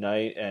Bledsoe,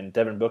 Knight, and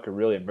Devin Booker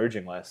really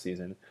emerging last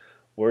season,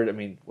 where are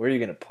you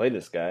going to play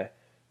this guy?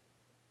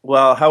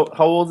 Well, how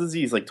old is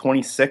he? He's like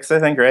 26, I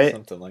think, right?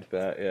 Something like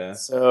that, yeah.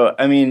 So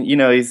I mean,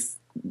 he's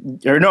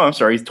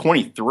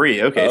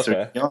 23. Okay,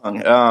 so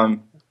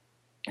young.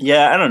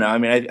 Yeah, I don't know. I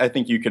mean, I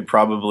think you could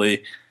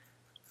probably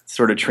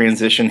sort of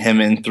transition him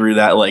in through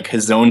that like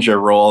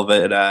Hezonja role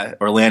that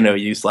Orlando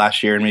used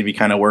last year, and maybe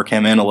kind of work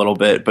him in a little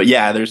bit. But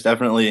yeah, there's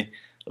definitely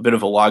a bit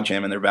of a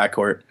logjam in their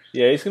backcourt.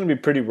 Yeah, he's going to be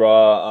pretty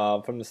raw.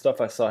 From the stuff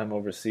I saw him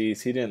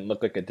overseas, he didn't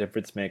look like a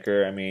difference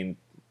maker. I mean,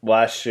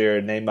 last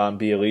year, Nemanja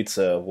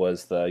Bjelica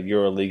was the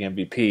EuroLeague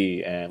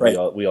MVP, and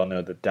right. we all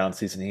know the down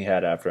season he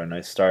had after a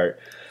nice start.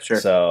 Sure.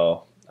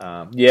 So,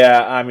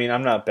 yeah, I mean,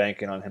 I'm not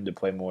banking on him to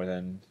play more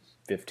than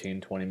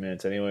 15, 20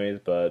 minutes anyways,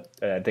 but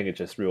I think it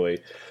just really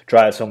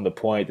drives home the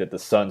point that the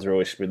Suns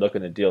really should be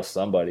looking to deal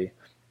somebody.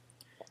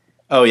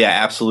 Oh,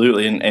 yeah,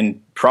 absolutely,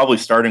 and probably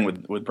starting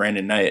with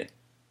Brandon Knight.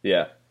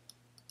 Yeah.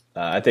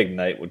 I think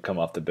Knight would come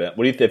off the bench.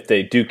 What do you think if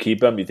they do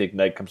keep him? Do you think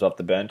Knight comes off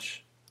the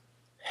bench?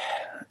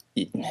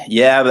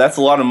 Yeah, but that's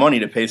a lot of money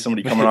to pay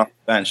somebody coming off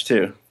the bench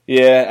too.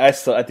 Yeah, I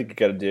think you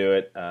got to do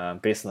it.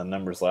 Based on the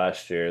numbers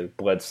last year, the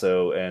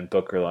Bledsoe and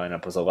Booker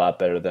lineup was a lot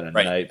better than a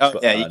Knight. Oh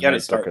yeah, you got to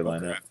start Booker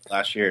lineup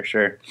last year,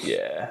 sure.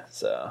 Yeah.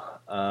 So,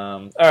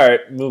 all right,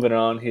 moving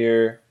on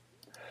here.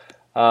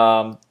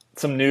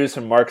 Some news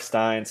from Mark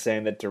Stein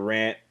saying that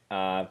Durant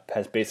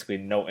has basically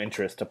no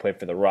interest to play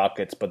for the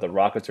Rockets, but the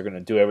Rockets are going to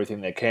do everything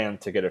they can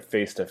to get a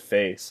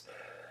face-to-face.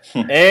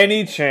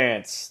 Any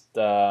chance?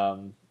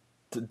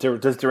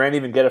 Does Durant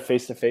even get a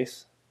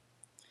face-to-face?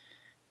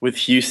 With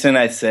Houston,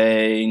 I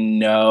say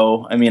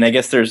no. I mean, I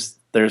guess there's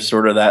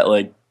sort of that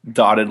like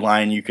dotted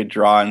line you could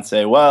draw and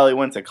say, well, he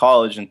went to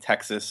college in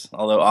Texas,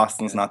 although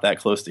Austin's not that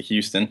close to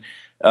Houston.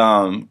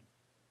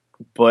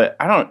 But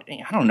I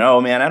don't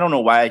know, man. I don't know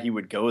why he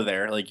would go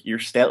there. Like you're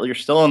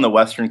still in the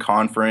Western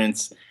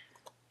Conference.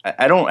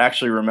 I don't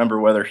actually remember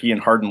whether he and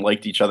Harden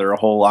liked each other a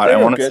whole lot. They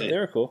were good. They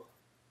were cool.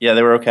 Yeah,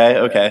 they were okay.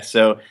 Okay,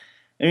 so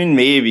I mean,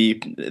 maybe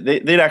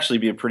they'd actually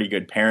be a pretty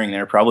good pairing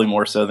there, probably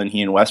more so than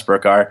he and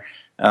Westbrook are.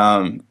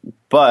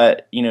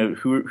 But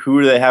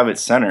who do they have at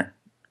center?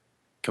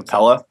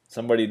 Capella?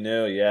 Somebody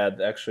new, yeah.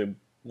 Actually,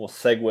 we'll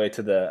segue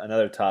to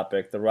another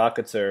topic. The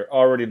Rockets are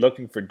already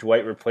looking for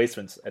Dwight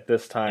replacements at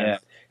this time. Yeah.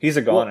 He's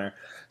a goner.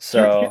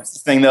 So here's the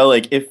thing, though,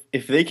 like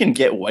if they can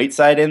get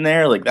Whiteside in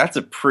there, like that's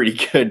a pretty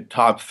good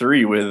top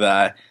three with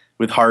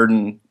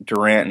Harden,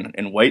 Durant,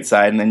 and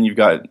Whiteside, and then you've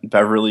got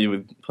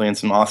Beverly playing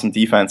some awesome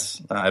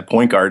defense at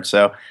point guard.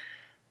 So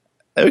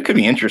it could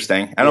be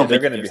interesting. I don't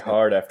think they're going to be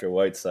hard after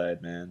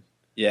Whiteside, man.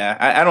 Yeah,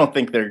 I don't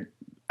think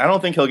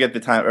he'll get the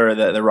time, or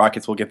the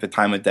Rockets will get the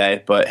time of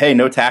day. But hey,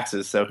 no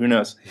taxes, so who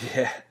knows?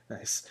 Yeah,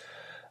 nice.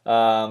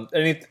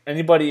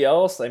 Anybody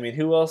else? I mean,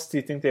 who else do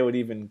you think they would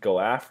even go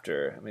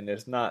after? I mean,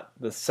 there's not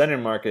the center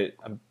market.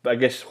 I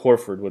guess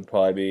Horford would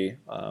probably be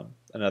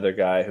another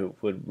guy who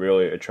would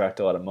really attract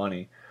a lot of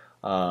money.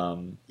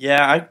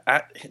 Yeah,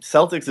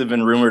 Celtics have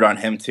been rumored on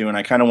him too, and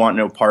I kind of want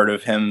no part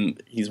of him.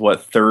 He's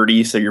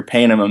 30, so you're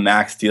paying him a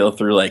max deal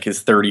through like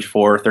his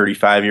 34,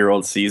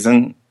 35-year-old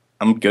season.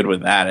 I'm good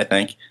with that, I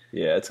think.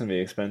 Yeah, it's going to be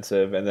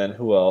expensive. And then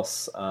who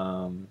else?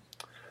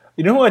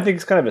 You know who I think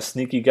is kind of a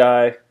sneaky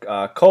guy?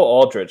 Cole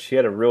Aldrich. He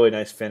had a really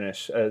nice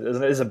finish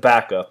as a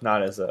backup,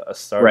 not as a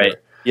starter. Right.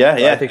 Yeah,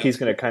 yeah. I think he's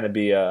going to kind of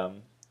be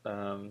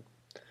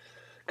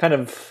kind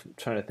of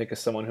trying to think of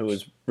someone who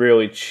was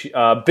really cheap.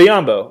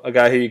 Biyombo, a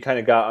guy who you kind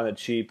of got on the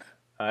cheap.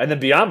 And then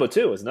Biyombo,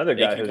 too, was another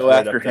guy who go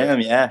after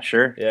him. Yeah,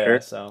 sure. Yeah,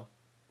 sure. So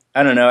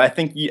I don't know. I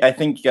think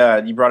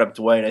you brought up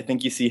Dwight. I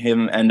think you see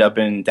him end up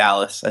in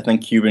Dallas. I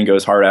think Cuban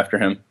goes hard after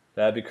him.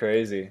 That'd be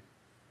crazy.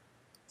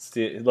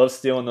 He loves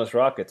stealing those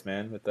Rockets,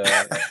 man. With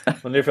I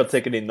wonder if he'll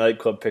take any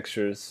nightclub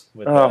pictures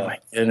with my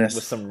goodness,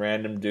 with some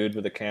random dude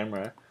with a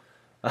camera,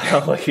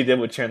 like he did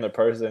with Chandler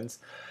Parsons.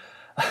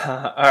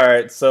 All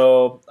right,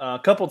 so a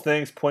couple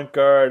things. Point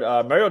guard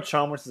Mario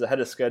Chalmers is ahead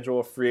of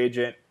schedule, free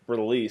agent,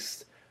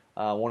 released.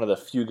 One of the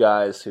few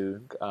guys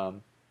who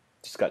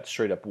just got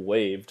straight up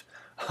waived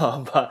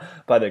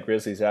by the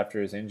Grizzlies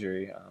after his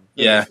injury.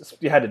 Yeah.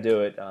 You had to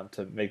do it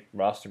to make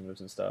roster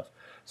moves and stuff.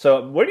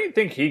 So where do you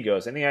think he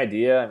goes? Any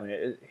idea? I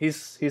mean,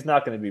 he's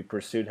not going to be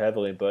pursued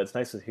heavily, but it's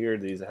nice to hear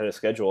that he's ahead of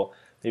schedule.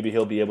 Maybe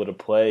he'll be able to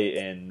play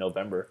in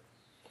November.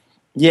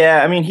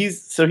 Yeah, I mean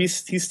he's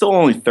still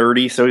only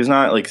 30, so he's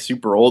not like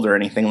super old or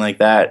anything like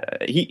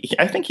that.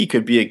 I think he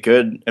could be a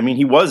good. I mean,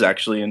 he was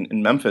actually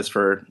in Memphis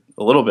for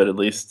a little bit at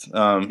least.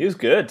 He was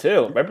good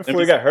too. Right before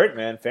he got hurt,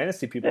 man,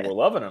 fantasy people were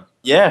loving him.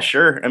 Yeah,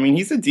 sure. I mean,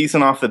 he's a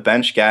decent off the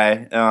bench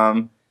guy.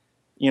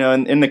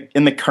 In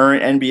the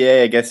current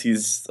NBA, I guess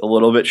he's a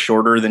little bit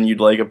shorter than you'd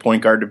like a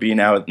point guard to be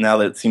now. Now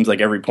that it seems like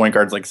every point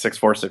guard's like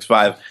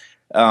 6'4",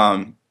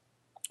 6'5".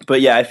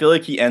 But yeah, I feel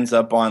like he ends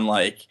up on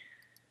like,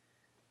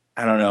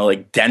 I don't know,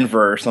 like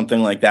Denver or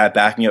something like that,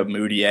 backing up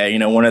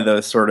Moutier. One of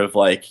those sort of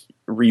like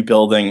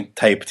rebuilding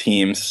type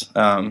teams.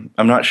 I'm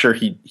not sure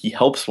he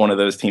helps one of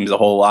those teams a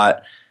whole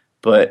lot,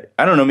 but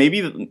I don't know.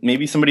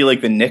 Maybe somebody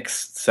like the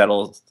Knicks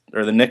settle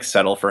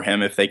for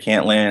him if they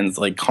can't land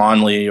like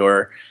Conley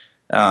or.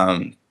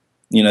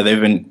 They've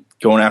been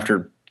going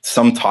after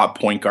some top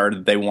point guard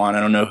that they want. I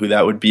don't know who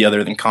that would be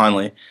other than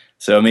Conley.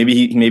 So maybe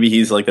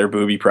he's like their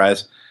booby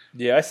prize.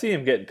 Yeah, I see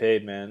him getting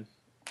paid, man.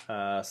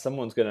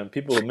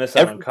 People will miss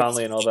out on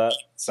Conley and all that.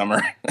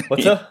 Summer.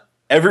 What's up?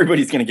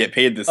 Everybody's going to get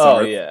paid this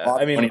summer. Oh yeah,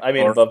 I mean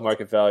above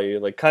market value,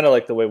 like kind of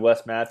like the way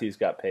Wes Matthews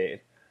got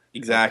paid.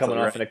 Exactly.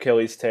 Coming off an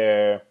Achilles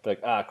tear,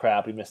 like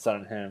crap, we missed out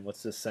on him.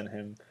 Let's just send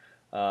him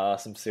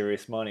some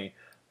serious money.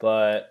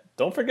 But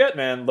don't forget,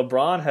 man,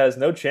 LeBron has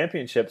no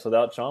championships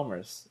without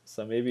Chalmers.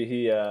 So maybe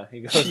he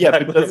goes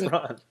back with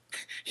LeBron.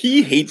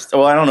 He hates.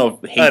 Well, I don't know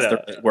if hates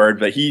the right word,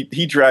 but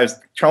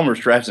Chalmers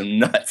drives him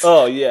nuts.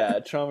 Oh yeah,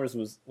 Chalmers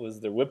was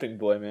their whipping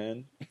boy,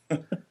 man.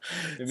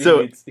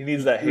 So he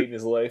needs that hate in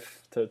his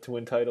life to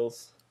win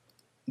titles.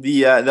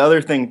 The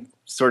other thing,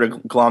 sort of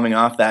glomming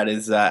off that,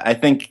 is I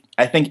think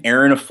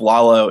Aaron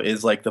Aflalo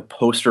is like the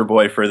poster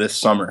boy for this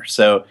summer.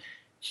 So.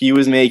 He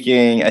was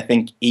making, I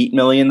think, $8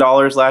 million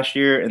last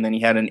year, and then he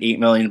had an $8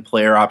 million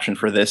player option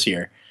for this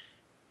year.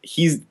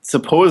 He's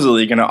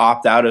supposedly going to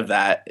opt out of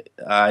that.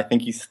 I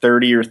think he's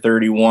 30 or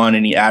 31,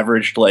 and he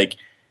averaged like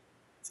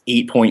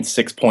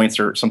 8.6 points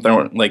or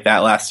something like that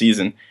last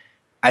season.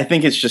 I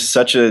think it's just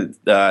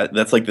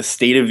that's like the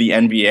state of the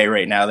NBA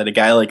right now, that a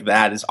guy like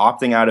that is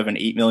opting out of an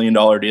 $8 million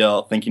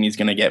deal thinking he's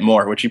going to get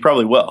more, which he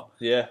probably will.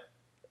 Yeah.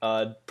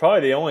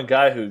 Probably the only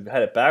guy who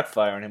had it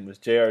backfire on him was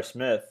J.R.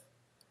 Smith,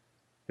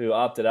 who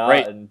opted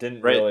out and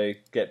didn't really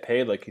get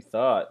paid like he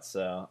thought.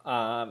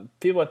 So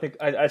people,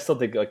 I still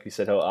think, like you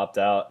said, he'll opt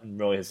out and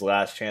really his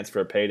last chance for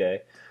a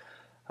payday.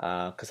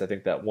 Because I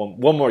think that one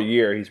more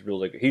year, he's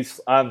really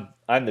I'm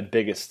the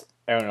biggest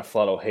Aaron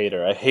Aflalo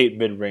hater. I hate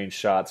mid-range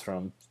shots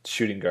from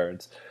shooting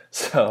guards.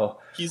 So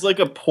he's like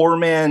a poor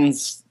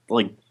man's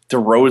like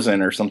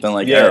DeRozan or something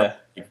like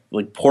that.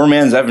 Like poor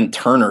man's Evan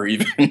Turner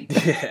even.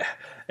 Yeah,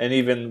 and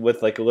even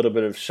with like a little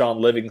bit of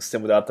Sean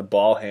Livingston without the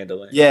ball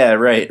handling. Yeah,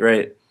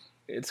 right.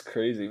 It's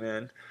crazy,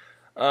 man.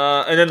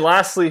 And then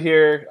lastly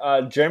here,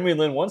 Jeremy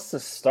Lin wants to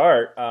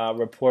start a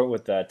report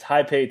with the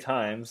Taipei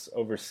Times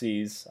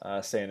overseas,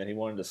 saying that he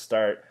wanted to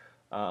start.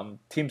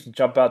 Teams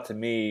jump out to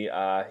me.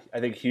 I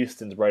think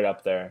Houston's right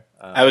up there.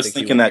 I was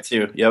thinking that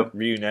too. Yep.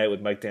 Reunite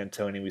with Mike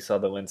D'Antoni. We saw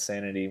the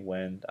Linsanity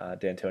when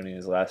D'Antoni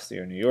was last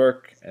year in New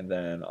York, and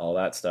then all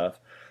that stuff.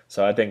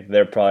 So I think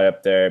they're probably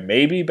up there.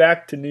 Maybe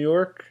back to New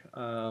York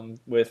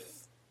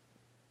with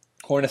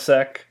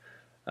Hornacek.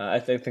 I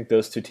think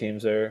those two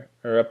teams are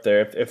up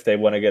there if they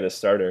want to get a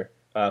starter.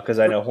 Because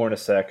I know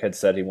Hornacek had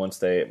said he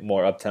wants a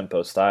more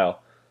up-tempo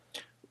style.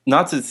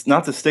 Not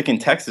to stick in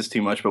Texas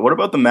too much, but what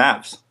about the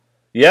Mavs?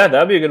 Yeah,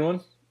 that'd be a good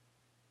one.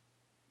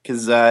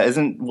 Because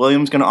isn't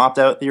Williams going to opt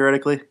out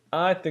theoretically?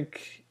 I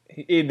think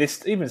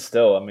even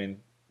still, I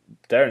mean,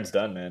 Darren's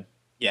done, man.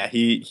 Yeah,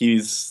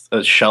 he's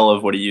a shell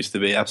of what he used to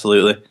be.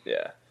 Absolutely.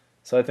 Yeah.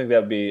 So I think that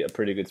would be a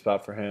pretty good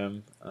spot for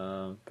him.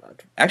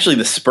 Actually,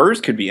 the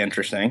Spurs could be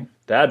interesting.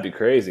 That'd be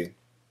crazy.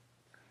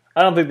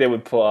 I don't think they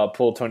would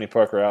pull Tony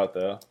Parker out,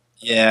 though.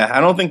 Yeah, I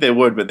don't think they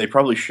would, but they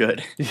probably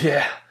should.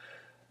 Yeah.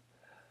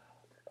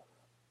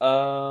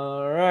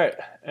 All right.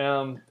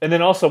 And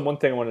then also one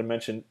thing I wanted to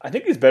mention, I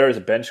think he's better as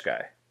a bench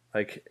guy.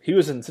 Like, he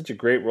was in such a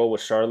great role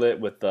with Charlotte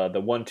with the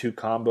 1-2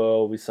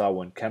 combo. We saw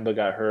when Kemba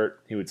got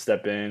hurt, he would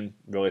step in,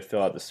 really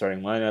fill out the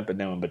starting lineup. And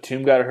then when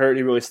Batum got hurt,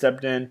 he really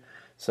stepped in.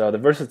 So the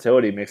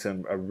versatility makes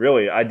him a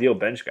really ideal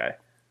bench guy.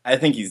 I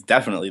think he's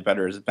definitely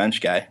better as a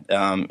bench guy.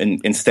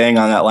 And staying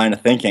on that line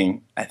of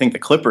thinking, I think the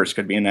Clippers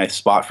could be a nice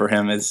spot for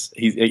him, as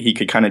he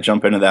could kind of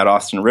jump into that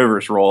Austin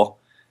Rivers role.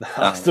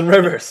 Austin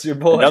Rivers, your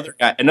boy.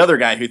 Another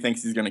guy who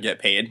thinks he's going to get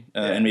paid,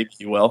 and maybe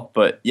he will.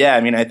 But yeah,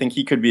 I mean, I think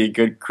he could be a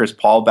good Chris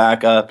Paul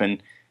backup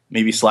and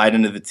maybe slide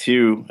into the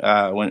two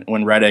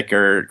when Redick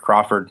or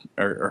Crawford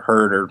are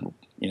hurt or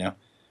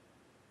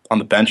on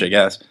the bench, I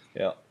guess.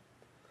 Yeah.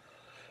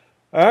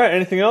 All right.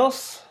 Anything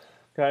else?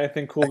 Got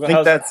anything cool?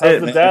 How's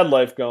the dad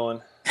life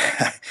going?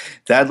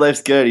 Dad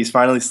life's good. He's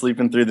finally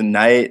sleeping through the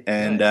night,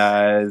 and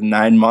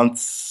 9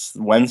 months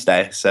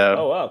Wednesday. So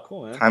oh wow,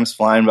 cool, man. Time's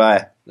flying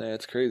by. Yeah,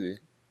 it's crazy.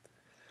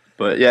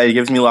 But yeah, he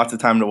gives me lots of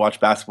time to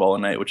watch basketball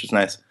at night, which is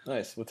nice.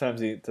 Nice. What time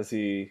do you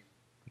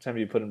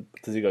put him?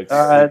 Does he go? Late.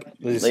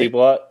 Does he sleep a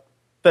lot?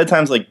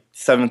 Bedtime's like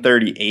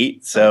 7:30,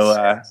 8.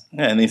 So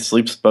and he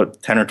sleeps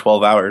about 10 or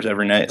 12 hours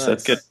every night. Nice. So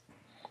it's good.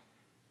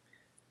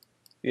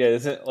 Yeah,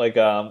 isn't like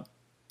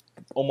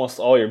almost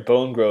all your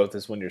bone growth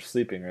is when you're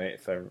sleeping, right?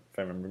 If I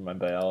remember my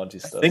biology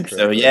stuff. I think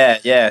correctly. so.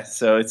 Yeah.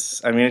 So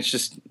it's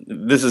just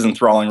this is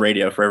enthralling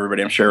radio for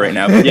everybody, I'm sure, right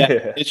now. But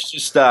yeah, it's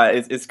just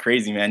it's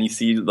crazy, man. You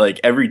see like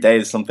every day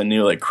is something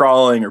new, like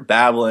crawling or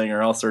babbling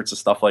or all sorts of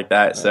stuff like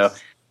that. Nice. So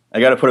I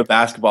got to put a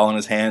basketball in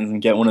his hands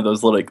and get one of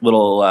those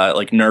little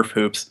like Nerf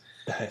hoops.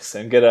 Nice,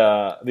 and get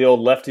the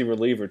old lefty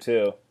reliever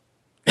too.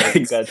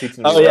 You gotta teach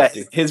him to be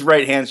lefty. His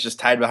right hand's just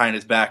tied behind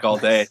his back all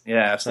day.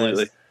 Yeah,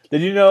 absolutely. Nice.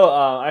 Did you know?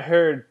 I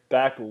heard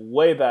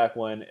way back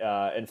when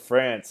in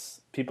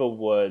France, people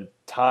would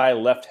tie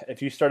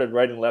if you started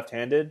writing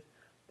left-handed,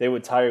 they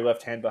would tie your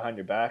left hand behind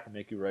your back and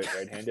make you write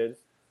right-handed.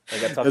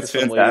 Like I talked That's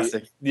to some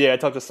fantastic. lady. Yeah, I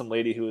talked to some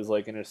lady who was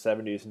like in her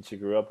 70s and she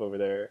grew up over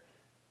there,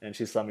 and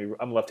she saw me.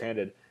 I'm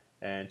left-handed,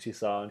 and she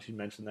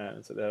mentioned that,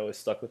 and so that always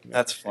stuck with me.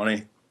 That's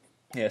funny.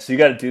 Yeah, so you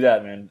got to do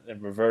that, man, in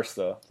reverse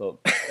though. So,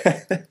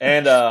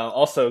 and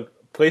also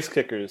place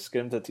kickers.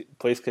 Get into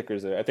place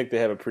kickers there. I think they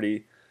have a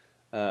pretty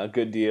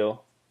good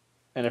deal.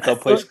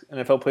 NFL place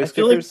I feel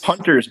kickers. like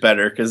punter's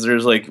better because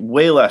there's like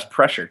way less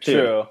pressure too.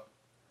 True,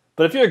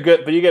 but if you're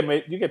good, but you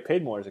get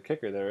paid more as a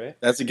kicker, though, right?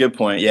 That's a good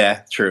point.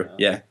 Yeah, true.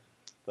 Yeah.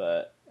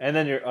 But and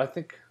then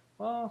trying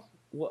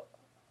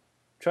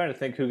to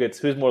think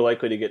who's more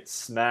likely to get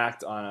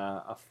smacked on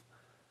a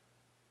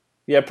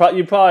you're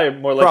probably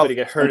more likely to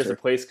get hurt as a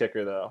place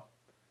kicker, though.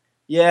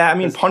 Yeah, I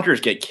mean punters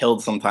get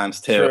killed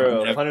sometimes too.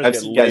 True. I mean, I've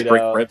seen guys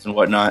break ribs and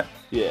whatnot.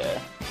 Yeah.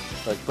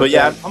 But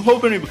yeah, I'm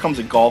hoping he becomes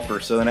a golfer,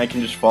 so then I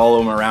can just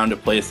follow him around to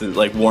places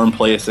like warm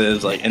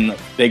places, like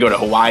they go to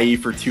Hawaii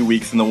for 2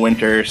 weeks in the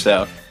winter.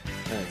 So,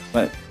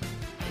 but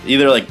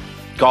either like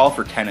golf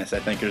or tennis, I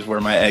think is where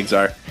my eggs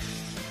are.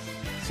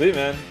 Sweet,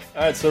 man.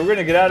 All right, so we're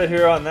gonna get out of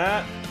here on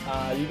that.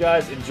 You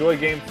guys enjoy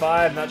Game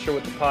 5. Not sure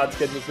what the pod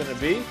schedule is gonna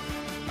be,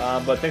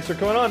 but thanks for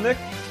coming on, Nick.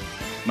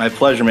 My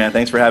pleasure, man.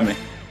 Thanks for having me.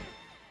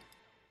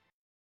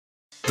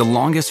 The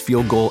longest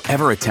field goal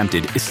ever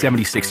attempted is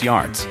 76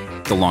 yards.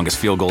 The longest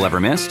field goal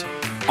ever missed?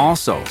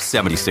 Also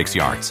 76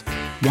 yards.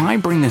 Why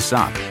bring this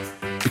up?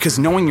 Because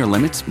knowing your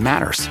limits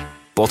matters,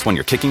 both when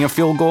you're kicking a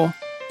field goal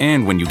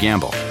and when you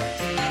gamble.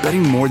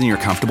 Betting more than you're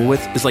comfortable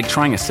with is like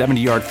trying a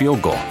 70-yard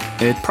field goal.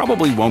 It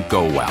probably won't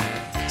go well.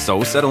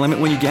 So set a limit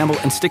when you gamble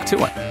and stick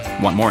to it.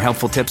 Want more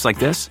helpful tips like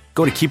this?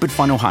 Go to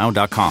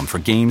keepitfunohio.com for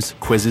games,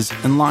 quizzes,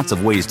 and lots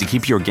of ways to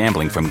keep your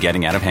gambling from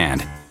getting out of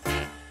hand.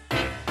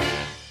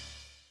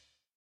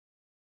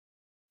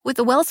 With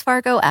the Wells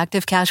Fargo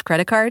Active Cash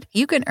Credit Card,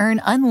 you can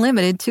earn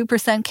unlimited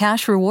 2%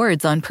 cash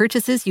rewards on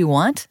purchases you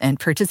want and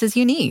purchases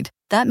you need.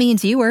 That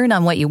means you earn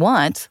on what you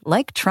want,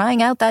 like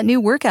trying out that new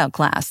workout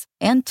class,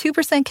 and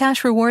 2%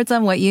 cash rewards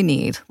on what you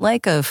need,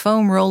 like a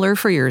foam roller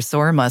for your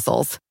sore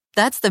muscles.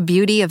 That's the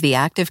beauty of the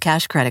Active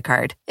Cash Credit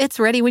Card. It's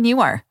ready when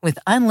you are, with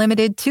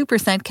unlimited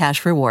 2%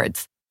 cash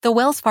rewards. The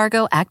Wells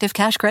Fargo Active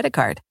Cash Credit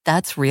Card.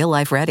 That's real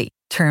life ready.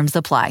 Terms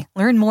apply.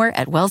 Learn more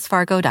at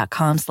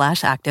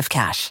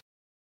wellsfargo.com/activecash.